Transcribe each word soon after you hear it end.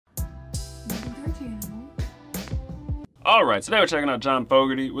All right, today we're checking out John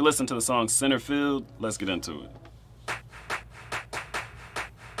Fogerty. We listened to the song Centerfield. Let's get into it.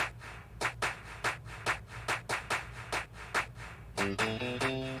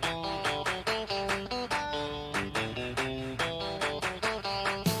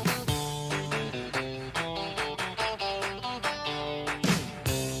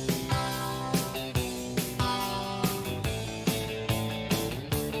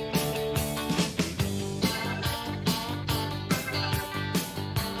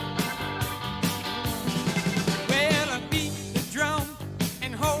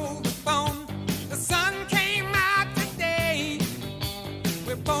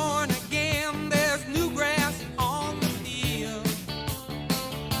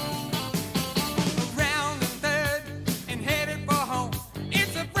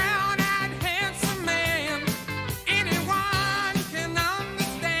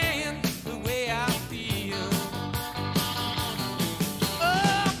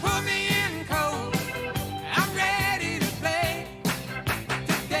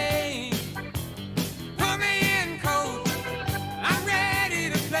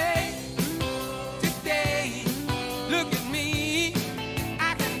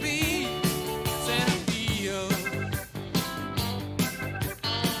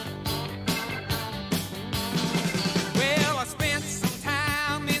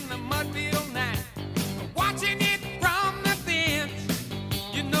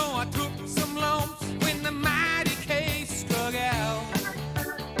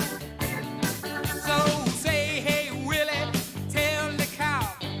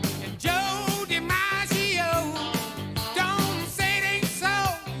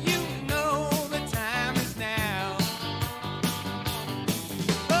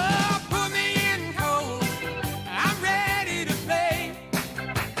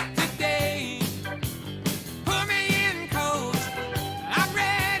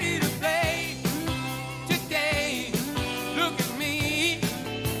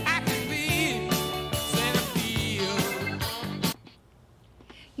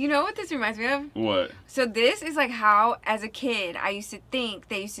 You know what this reminds me of? What? So this is like how, as a kid, I used to think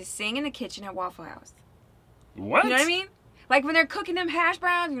they used to sing in the kitchen at Waffle House. What? You know what I mean? Like when they're cooking them hash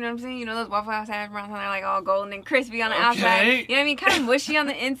browns, you know what I'm saying? You know those Waffle House hash browns, and they're like all golden and crispy on the outside. You know what I mean? Kind of mushy on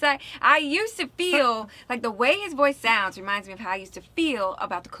the inside. I used to feel like the way his voice sounds reminds me of how I used to feel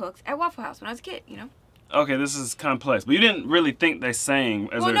about the cooks at Waffle House when I was a kid, you know? Okay, this is complex, but you didn't really think they sang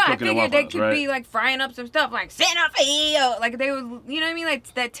as they were cooking at Waffle House, right? Well, no, I figured they could be like frying up some stuff like Centerfield. Like they would, you know what I mean?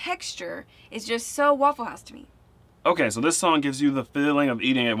 Like that texture is just so Waffle House to me. Okay, so this song gives you the feeling of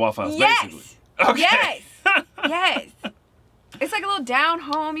eating at Waffle House, yes! basically. Okay. Yes! Yes! It's like a little down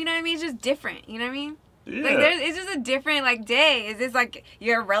home, you know what I mean? It's just different, you know what I mean? Yeah. Like it's just a different like day. Is this like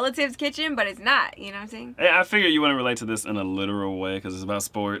your relative's kitchen, but it's not, you know what I'm saying? Hey, I figure you wouldn't relate to this in a literal way because it's about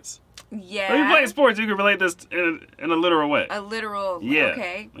sports. Yeah. If you play sports, you can relate this in a literal way. A literal, yeah.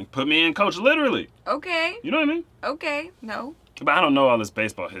 Okay. Like, put me in, coach, literally. Okay. You know what I mean? Okay, no. But I don't know all this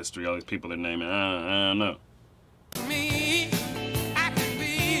baseball history, all these people they're naming. I don't know. Me, I can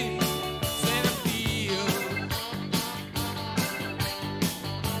be Centerfield.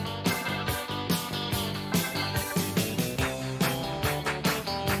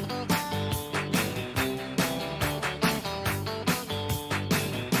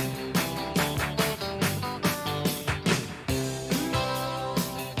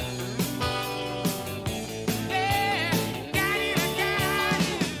 Yeah, got it, I got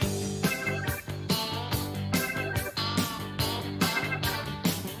it.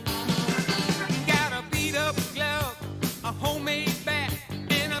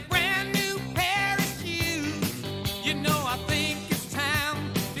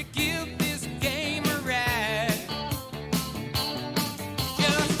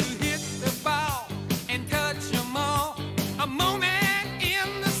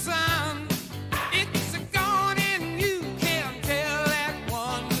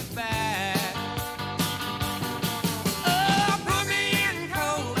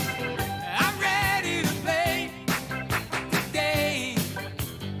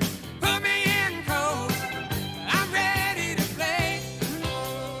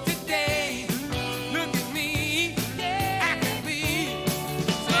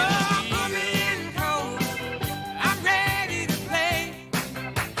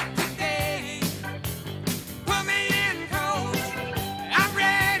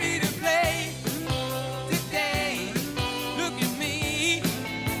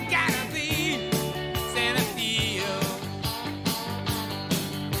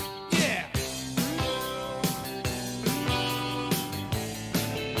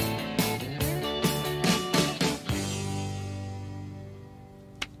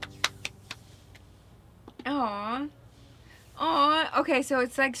 okay, so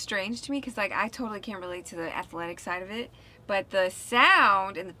it's like strange to me because like I totally can't relate to the athletic side of it, but the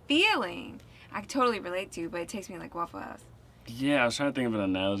sound and the feeling I totally relate to, but it takes me like Waffle House. Yeah, I was trying to think of an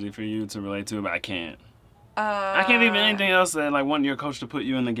analogy for you to relate to, but I can't. I can't think of anything else that like want your coach to put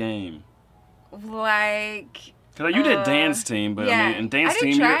you in the game. Like. Cause like, you did dance team, but yeah, I mean, in dance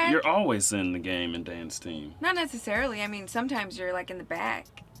team, track. you're always in the game in dance team. Not necessarily. I mean, sometimes you're like in the back.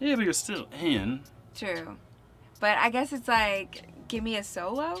 Yeah, but you're still in. True. But I guess it's like, give me a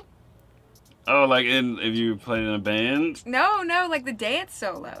solo? Oh, like if you played in a band? No, like the dance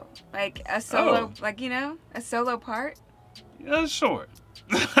solo. Like a solo, like, you know, a solo part. Yeah, sure.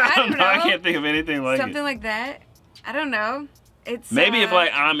 I don't know. I can't think of anything like Something like that. I don't know. It's maybe if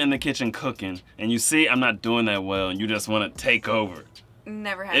like I'm in the kitchen cooking and you see I'm not doing that well and you just want to take over.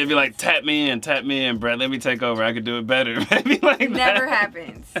 Never happens. It'd be like, tap me in, Brett, let me take over. I could do it better. Maybe like that. Never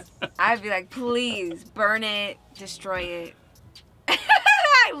happens. I'd be like, please, burn it, destroy it.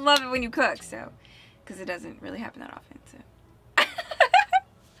 I love it when you cook, so. Because it doesn't really happen that often, so.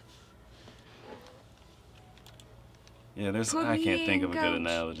 Yeah, I can't think of a good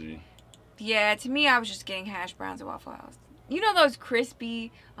analogy. Yeah, to me, I was just getting hash browns at Waffle House. You know those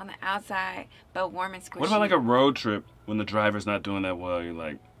crispy on the outside, but warm and squishy? What about like a road trip when the driver's not doing that well? You're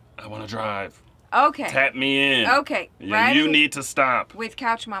like, I want to drive. Okay. Tap me in. Okay. Yeah, you need to stop. With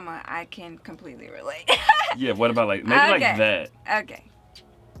Couch Mama, I can completely relate. Yeah, what about like, maybe like that? Okay.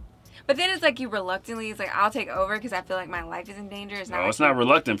 But then it's like you reluctantly, it's like, I'll take over because I feel like my life is in danger. It's not no, like it's not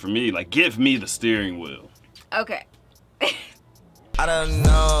reluctant for me. Like, give me the steering wheel. Okay. I don't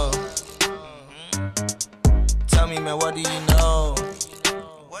know. Tell me, man, what do you know?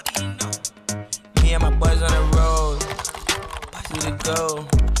 What do you know? Me and my boys on the road. You to go.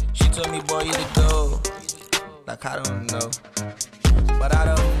 She told me, boy, you to go. Like, I don't know.